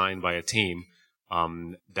was designed by a team,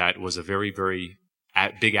 that was a very, very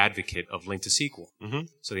big advocate of link to SQL.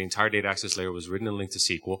 So the entire data access layer was written in link to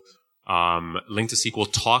SQL. Link to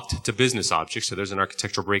SQL talked to business objects, so there's an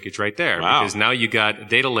architectural breakage right there. Wow. Because now you got a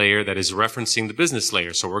data layer that is referencing the business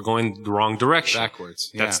layer, so we're going the wrong direction. Backwards.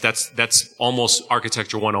 Yeah. That's almost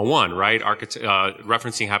architecture 101, right?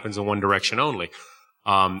 Referencing happens in one direction only.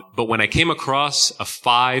 But when I came across a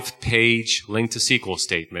 5-page link to SQL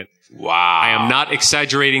statement, wow. I am not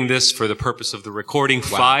exaggerating this for the purpose of the recording,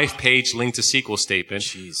 5-page link to SQL statement.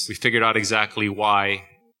 Jeez. We figured out exactly why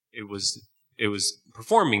it was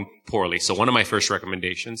performing poorly. So one of my first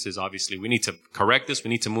recommendations is obviously we need to correct this. We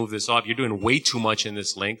need to move this off. You're doing way too much in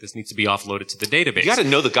this link. This needs to be offloaded to the database. You got to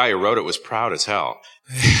know the guy who wrote it was proud as hell.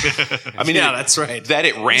 I mean, Yeah, that's right. That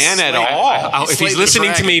it ran at all. If he's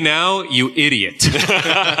listening to me now, you idiot. All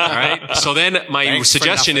right? So then my Thanks for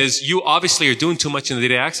suggestion nothing. is you obviously are doing too much in the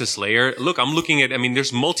data access layer. Look, I'm looking at,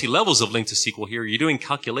 there's multi-levels of link to SQL here. You're doing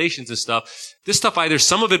calculations and stuff. This stuff, either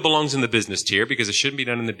some of it belongs in the business tier because it shouldn't be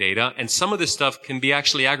done in the data, and some of this stuff can be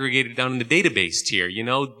actually aggregated down in the database tier.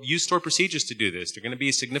 Use stored procedures to do this. They're going to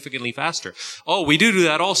be significantly faster. Oh, we do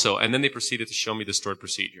that also. And then they proceeded to show me the stored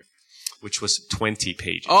procedure, which was 20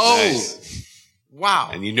 pages. Oh, Nice.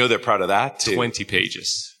 wow. And they're proud of that too. 20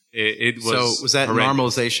 pages. It was So was that horrendous.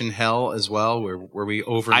 normalization hell as well? Were we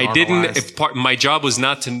over normalized? My job was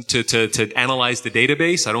not to analyze the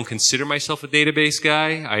database. I don't consider myself a database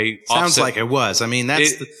guy. Sounds like it was. I mean,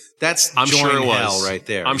 that's I'm join sure it was hell right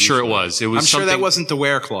there. I'm sure it was. It was I'm sure that something- wasn't the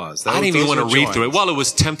where clause. I didn't even those want to were read through it. joins. Well, it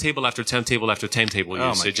was temp table after temp table after temp table my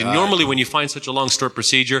usage. And God. normally when you find such a long stored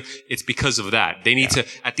procedure, it's because of that. They need to,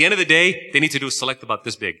 at the end of the day, they need to do a select about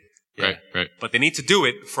this big. Right. But they need to do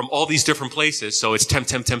it from all these different places. So it's temp,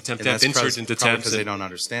 And that's insert into temp. because they don't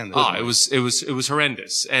understand that. It was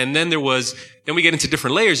horrendous. And then then we get into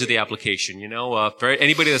different layers of the application, for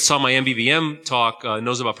anybody that saw my MVVM talk,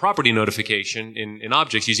 knows about property notification in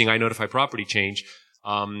objects using iNotify property change.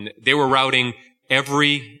 They were routing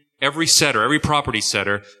every property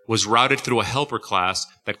setter was routed through a helper class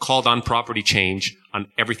that called on property change on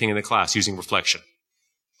everything in the class using reflection.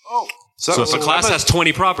 So if a class has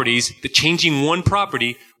 20 properties, the changing one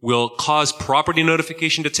property will cause property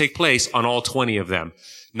notification to take place on all 20 of them.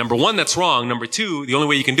 Number one, that's wrong. Number two, the only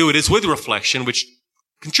way you can do it is with reflection, which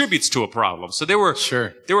contributes to a problem. So there were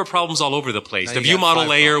problems all over the place. Now The you view got model 5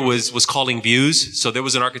 layer problems. was calling views, so there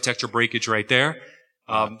was an architecture breakage right there.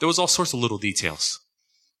 There was all sorts of little details.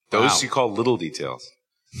 Those you call little details.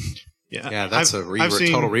 Yeah, that's I've a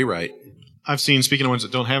seen- total rewrite. I've seen, speaking of ones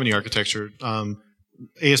that don't have any architecture,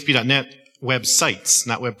 ASP.NET web sites,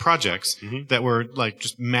 not web projects, that were like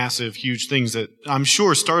just massive, huge things that I'm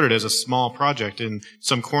sure started as a small project in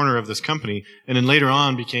some corner of this company, and then later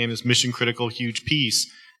on became this mission critical, huge piece,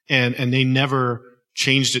 and they never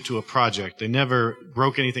changed it to a project. They never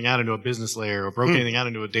broke anything out into a business layer or broke anything out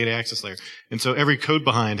into a data access layer. And so every code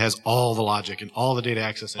behind has all the logic and all the data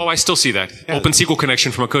access in it. Oh, I still see that. Open SQL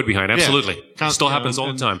connection from a code behind. Absolutely. Yeah. Still happens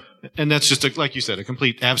all the time. And that's just, like you said, a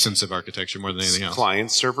complete absence of architecture more than anything else. Client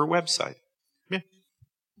server website. Yeah.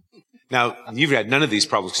 Now, you've had none of these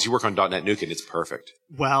problems because you work on .NET Nuke and it's perfect.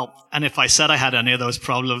 Well, and if I said I had any of those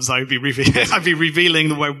problems, I'd be revealing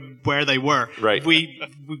where they were. Right.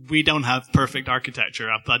 We don't have perfect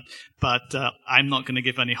architecture, but I'm not going to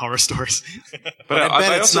give any horror stories. But I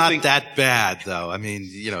bet it's also not think- that bad, though. I mean,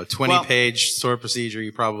 20-page stored procedure,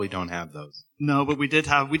 you probably don't have those. No, but we did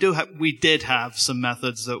have some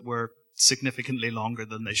methods that were significantly longer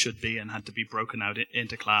than they should be and had to be broken out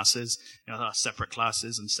into classes, separate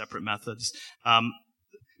classes and separate methods.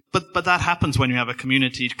 But that happens when you have a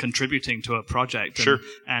community contributing to a project. And, Sure.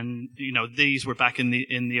 And, these were back in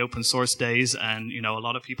the open source days, and, a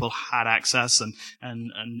lot of people had access,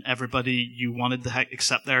 and everybody, you wanted to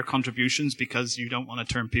accept their contributions because you don't want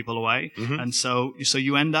to turn people away. Mm-hmm. And so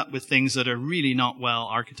you end up with things that are really not well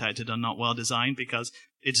architected and not well designed because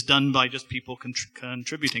it's done by just people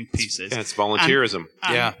contributing pieces. Yeah, it's volunteerism.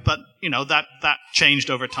 Yeah. But, that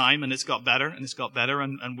changed over time, and it's got better,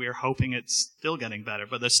 and we're hoping it's still getting better.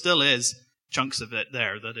 But there still is chunks of it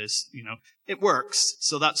there that is, it works.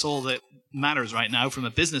 So that's all that matters right now from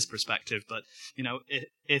a business perspective. But,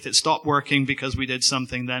 if it stopped working because we did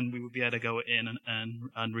something, then we would be able to go in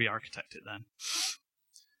and re-architect it then.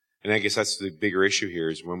 And I guess that's the bigger issue here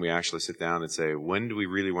is when we actually sit down and say, when do we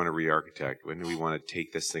really want to re-architect? When do we want to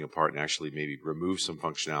take this thing apart and actually maybe remove some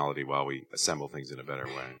functionality while we assemble things in a better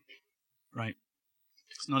way? Right.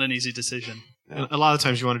 It's not an easy decision. No. A lot of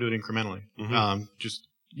times you want to do it incrementally. Mm-hmm.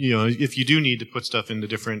 If you do need to put stuff into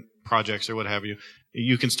different projects or what have you,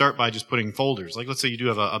 you can start by just putting folders. Like, let's say you do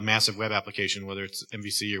have a massive web application, whether it's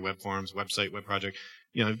MVC or web forms, website, web project.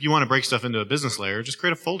 If you want to break stuff into a business layer, just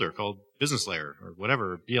create a folder called business layer or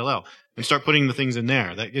whatever, BLL, and start putting the things in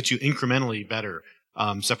there. That gets you incrementally better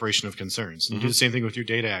separation of concerns. And you do the same thing with your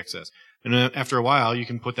data access. And then after a while, you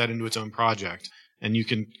can put that into its own project. And you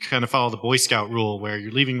can kind of follow the Boy Scout rule where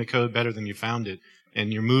you're leaving the code better than you found it.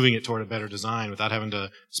 And you're moving it toward a better design without having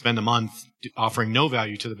to spend a month offering no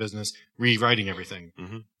value to the business, rewriting everything.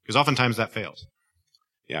 Because oftentimes that fails.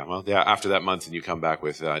 Yeah, well, after that month, and you come back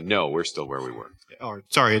with, no, we're still where we were. Or,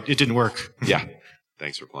 sorry, it didn't work. Yeah,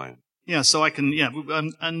 thanks for playing. Yeah, so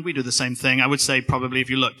and we do the same thing. I would say probably if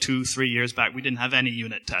you look 2-3 years back, we didn't have any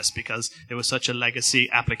unit tests because it was such a legacy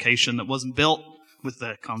application that wasn't built with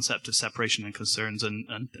the concept of separation and concerns and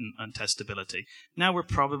testability. Now we're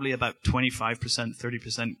probably about 25%,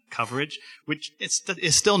 30% coverage, which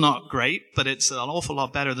is still not great, but it's an awful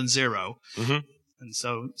lot better than zero. And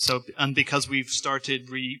so because we've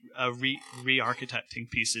started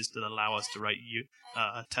re-architecting pieces that allow us to write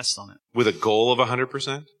tests on it. With a goal of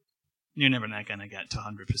 100%? You're never going to get to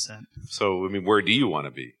 100%. So, where do you want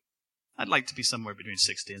to be? I'd like to be somewhere between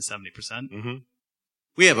 60 and 70%.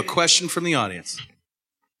 We have a question from the audience.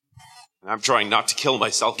 I'm trying not to kill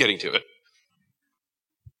myself getting to it.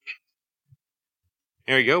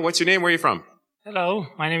 Here you go. What's your name? Where are you from? Hello,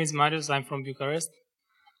 my name is Marius. I'm from Bucharest.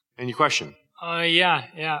 And your question? You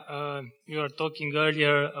were talking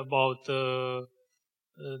earlier about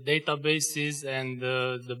databases and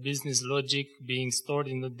the business logic being stored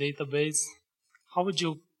in the database. How would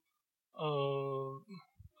you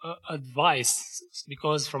advise?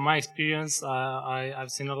 Because from my experience,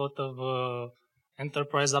 I've seen a lot of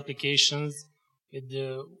enterprise applications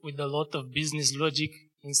with a lot of business logic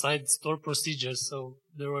inside store procedures. So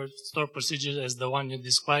there were store procedures as the one you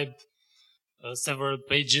described, several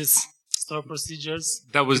pages. Store procedures.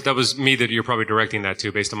 That was me that you're probably directing that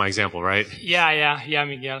to, based on my example, right? Yeah,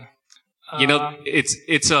 Miguel.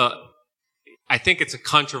 I think it's a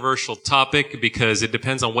controversial topic because it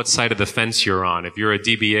depends on what side of the fence you're on. If you're a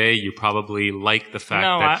DBA, you probably like the fact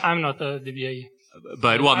that... No, I'm not a DBA.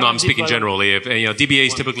 But, I'm speaking generally. If,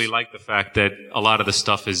 DBAs typically like the fact that a lot of the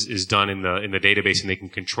stuff is done in the database and they can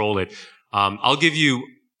control it. I'll give you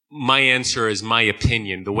my answer as my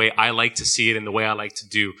opinion, the way I like to see it and the way I like to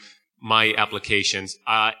do my applications.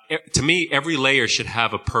 To me, every layer should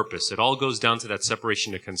have a purpose. It all goes down to that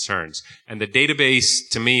separation of concerns. And the database,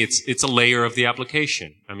 to me, it's a layer of the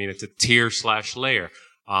application. It's a tier/layer.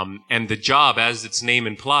 And the job, as its name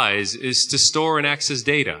implies, is to store and access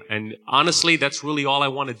data. And honestly, that's really all I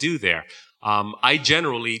want to do there. I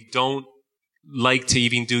generally don't like to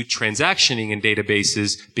even do transactioning in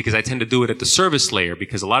databases because I tend to do it at the service layer,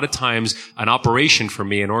 because a lot of times an operation for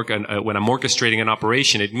me, when I'm orchestrating an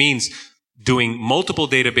operation, it means doing multiple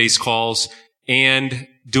database calls and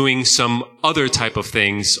doing some other type of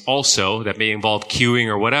things also that may involve queuing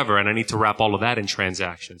or whatever, and I need to wrap all of that in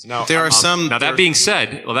transactions. Now, there are some... Now, that being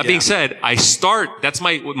said, I start, that's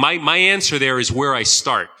my answer there is where I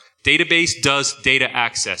start. Database does data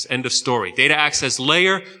access. End of story. Data access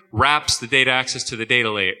layer wraps the data access to the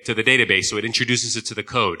data layer, to the database, so it introduces it to the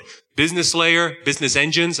code. Business layer, business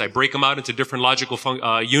engines, I break them out into different logical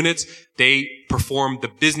units. They perform the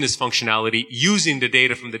business functionality using the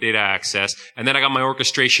data from the data access. And then I got my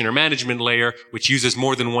orchestration or management layer, which uses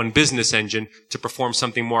more than one business engine to perform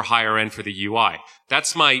something more higher end for the UI.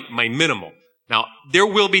 That's my minimal. Now, there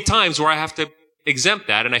will be times where I have to exempt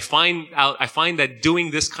that, and I find that doing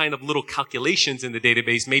this kind of little calculations in the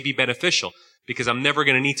database may be beneficial. because I'm never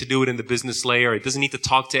going to need to do it in the business layer. It doesn't need to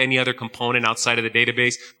talk to any other component outside of the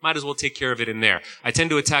database. Might as well take care of it in there. I tend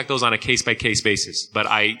to attack those on a case-by-case basis, but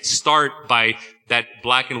I start by that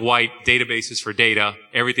black and white databases for data.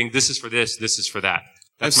 Everything, this is for this is for that.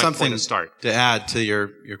 That's my point to start. To add to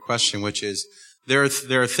your question, which is there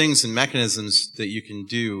are things and mechanisms that you can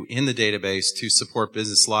do in the database to support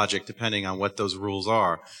business logic depending on what those rules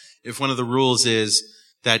are. If one of the rules is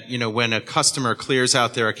that, when a customer clears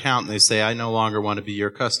out their account and they say, I no longer want to be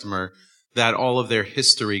your customer, that all of their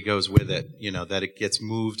history goes with it, that it gets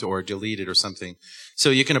moved or deleted or something.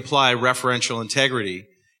 So you can apply referential integrity,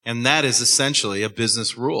 and that is essentially a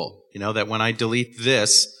business rule, that when I delete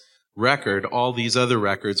this record, all these other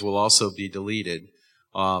records will also be deleted.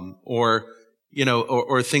 Or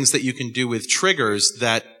things that you can do with triggers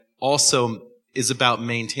that also is about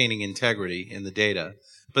maintaining integrity in the data.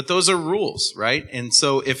 But those are rules, right? And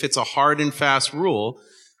so if it's a hard and fast rule,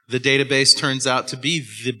 the database turns out to be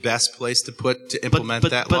the best place to implement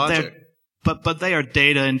that logic. But they are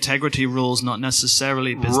data integrity rules, not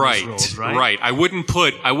necessarily business rules, right? Right. I wouldn't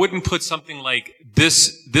put something like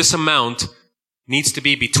this amount needs to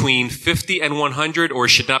be between 50 and 100 or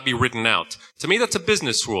should not be written out. To me, that's a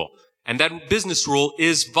business rule. And that business rule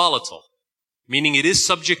is volatile, meaning it is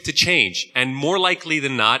subject to change. And more likely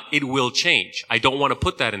than not, it will change. I don't want to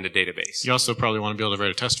put that in the database. You also probably want to be able to write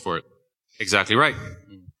a test for it. Exactly right.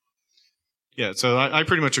 Yeah, so I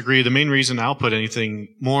pretty much agree. The main reason I'll put anything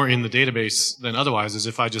more in the database than otherwise is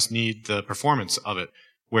if I just need the performance of it,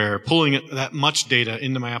 where pulling that much data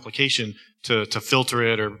into my application to filter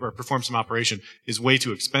it or perform some operation is way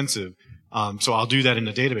too expensive. So I'll do that in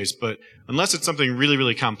the database. But unless it's something really,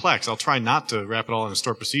 really complex, I'll try not to wrap it all in a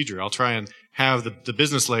stored procedure. I'll try and have the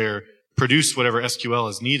business layer produce whatever SQL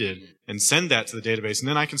is needed and send that to the database. And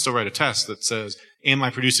then I can still write a test that says, am I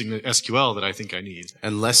producing the SQL that I think I need?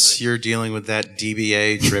 Unless you're dealing with that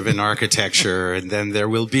DBA-driven architecture, and then there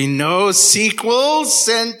will be no SQL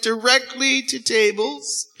sent directly to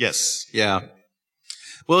tables. Yes. Yeah.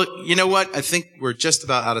 Well, you know what? I think we're just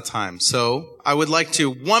about out of time. So I would like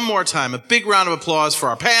to, one more time, a big round of applause for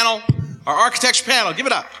our panel, our architecture panel. Give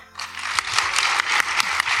it up.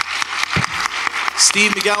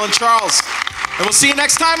 Steve, Miguel, and Charles. And we'll see you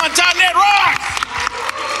next time on .NET Rock!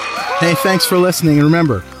 Hey, thanks for listening. And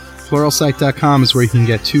remember, pluralsight.com is where you can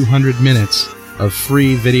get 200 minutes of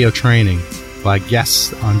free video training by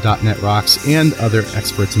guests on .NET Rocks and other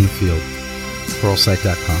experts in the field.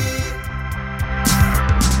 pluralsight.com.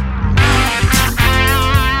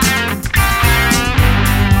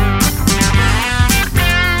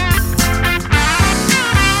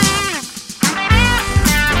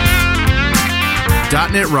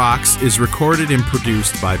 .NET Rocks is recorded and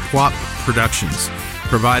produced by PWOP Productions,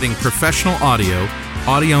 providing professional audio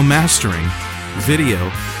mastering,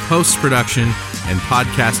 video, post-production, and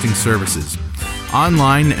podcasting services.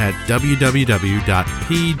 Online at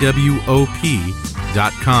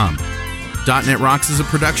www.pwop.com. .NET Rocks is a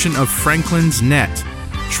production of Franklin's Net,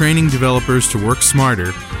 training developers to work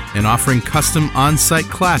smarter and offering custom on-site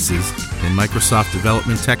classes in Microsoft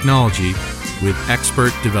development technology with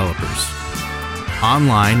expert developers.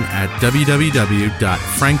 Online at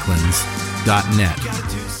www.franklins.net.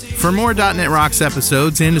 For more .NET Rocks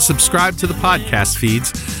episodes and to subscribe to the podcast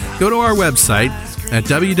feeds, go to our website at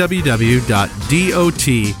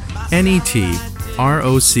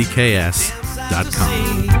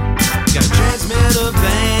www.dotnetrocks.com. Got transmitter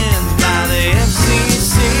banned by the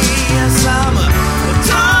FCC. Yes, I'm a